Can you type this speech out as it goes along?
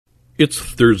It's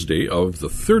Thursday of the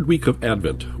third week of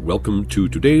Advent. Welcome to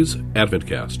today's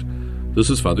ADVENTCAzT. This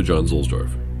is Father John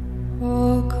Zulsdorf.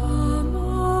 O come,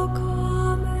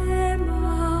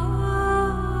 Emmanuel,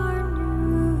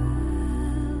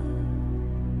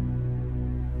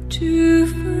 to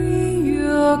free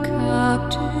your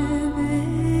captive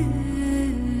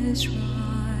Israel.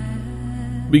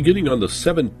 Beginning on the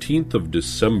 17th of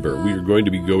December, we are going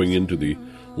to be going into the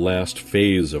last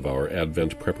phase of our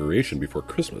Advent preparation before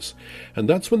Christmas. And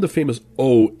that's when the famous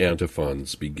O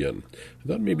Antiphons begin. I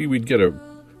thought maybe we'd get a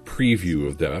preview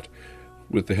of that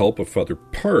with the help of Father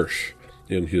Parsh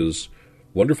in his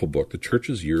wonderful book, The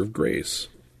Church's Year of Grace.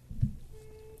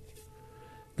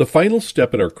 The final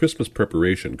step in our Christmas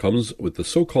preparation comes with the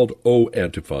so-called O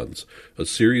Antiphons, a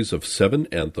series of 7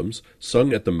 anthems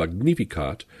sung at the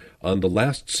Magnificat on the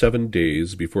last 7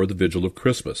 days before the vigil of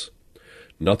Christmas.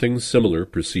 Nothing similar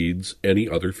precedes any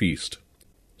other feast.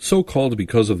 So called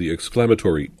because of the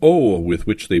exclamatory O with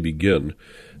which they begin,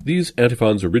 these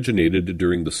antiphons originated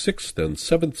during the 6th and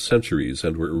 7th centuries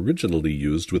and were originally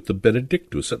used with the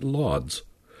Benedictus at Lauds.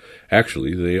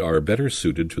 Actually, they are better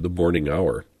suited to the morning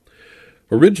hour.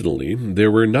 Originally, there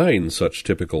were 9 such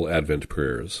typical Advent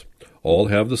prayers. All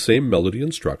have the same melody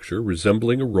and structure,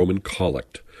 resembling a Roman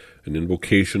collect, an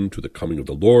invocation to the coming of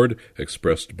the Lord,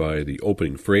 expressed by the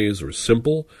opening phrase or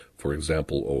symbol, for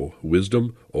example, O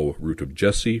Wisdom, O Root of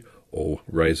Jesse, O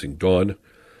Rising Dawn,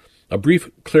 a brief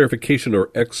clarification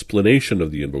or explanation of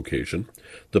the invocation,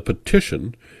 the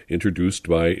petition, introduced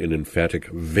by an emphatic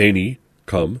Veni,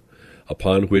 come,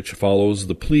 upon which follows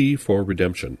the plea for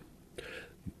redemption.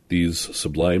 These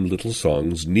sublime little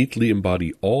songs neatly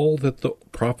embody all that the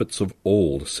prophets of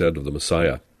old said of the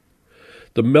Messiah.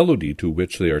 The melody to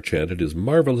which they are chanted is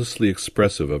marvelously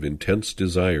expressive of intense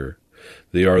desire.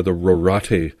 They are the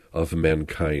rorate of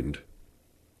mankind.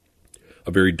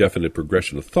 A very definite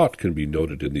progression of thought can be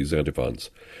noted in these antiphons.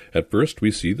 At first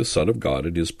we see the Son of God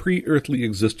in his pre-earthly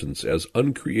existence as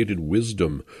uncreated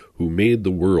wisdom who made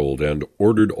the world and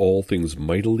ordered all things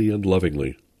mightily and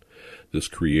lovingly. This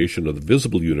creation of the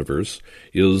visible universe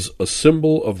is a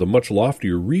symbol of the much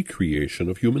loftier recreation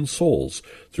of human souls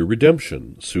through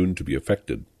redemption soon to be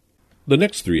effected. The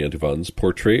next 3 antiphons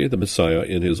portray the Messiah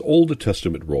in his Old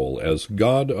Testament role as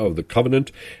God of the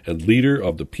covenant and leader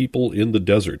of the people in the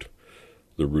desert.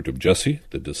 The root of Jesse,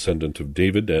 the descendant of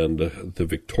David and the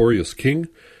victorious king,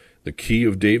 the key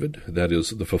of David, that is,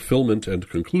 the fulfillment and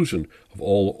conclusion of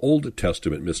all Old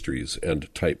Testament mysteries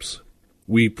and types.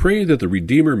 We pray that the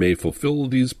Redeemer may fulfill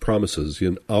these promises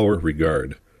in our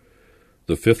regard.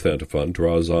 The 5th antiphon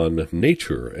draws on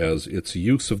nature as its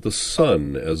use of the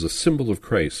sun as a symbol of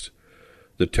Christ.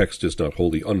 The text is not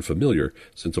wholly unfamiliar,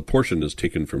 since a portion is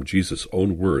taken from Jesus'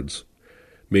 own words.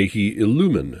 May he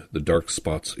illumine the dark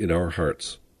spots in our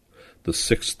hearts. The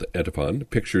 6th antiphon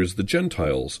pictures the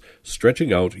Gentiles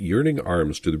stretching out yearning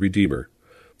arms to the Redeemer,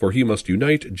 for he must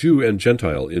unite Jew and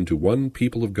Gentile into one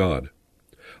people of God.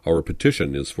 Our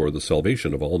petition is for the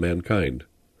salvation of all mankind.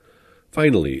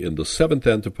 Finally, in the 7th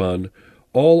antiphon,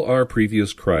 all our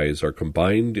previous cries are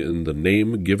combined in the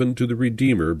name given to the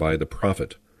Redeemer by the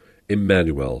prophet,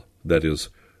 Emmanuel, that is,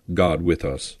 God with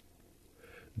us.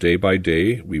 Day by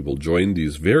day we will join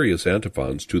these various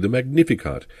antiphons to the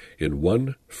Magnificat in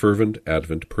one fervent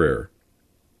Advent prayer.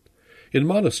 In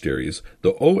monasteries,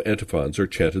 the O antiphons are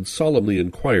chanted solemnly in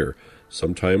choir,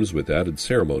 sometimes with added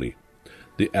ceremony.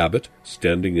 The abbot,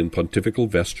 standing in pontifical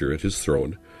vesture at his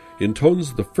throne,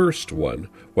 intones the first one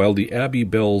while the abbey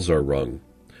bells are rung.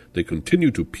 They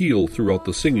continue to peal throughout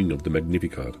the singing of the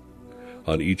Magnificat.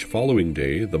 On each following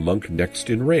day, the monk next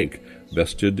in rank,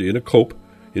 vested in a cope,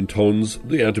 intones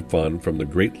the antiphon from the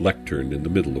great lectern in the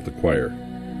middle of the choir.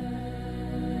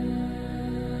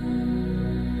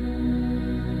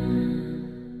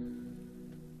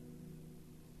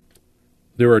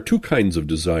 There are 2 kinds of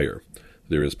desire.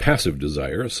 There is passive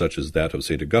desire, such as that of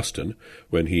St. Augustine,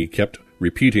 when he kept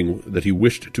repeating that he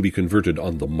wished to be converted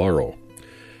on the morrow.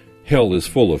 Hell is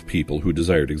full of people who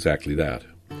desired exactly that.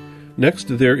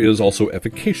 Next, there is also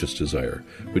efficacious desire,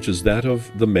 which is that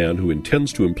of the man who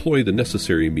intends to employ the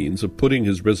necessary means of putting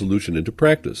his resolution into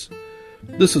practice.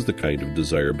 This is the kind of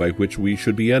desire by which we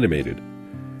should be animated.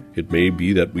 It may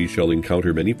be that we shall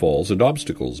encounter many falls and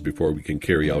obstacles before we can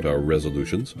carry out our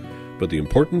resolutions, but the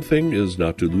important thing is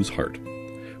not to lose heart.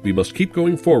 We must keep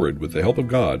going forward with the help of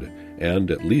God,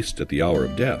 and at least at the hour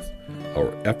of death,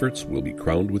 our efforts will be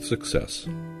crowned with success.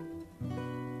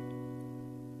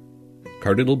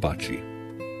 Cardinal Bacci.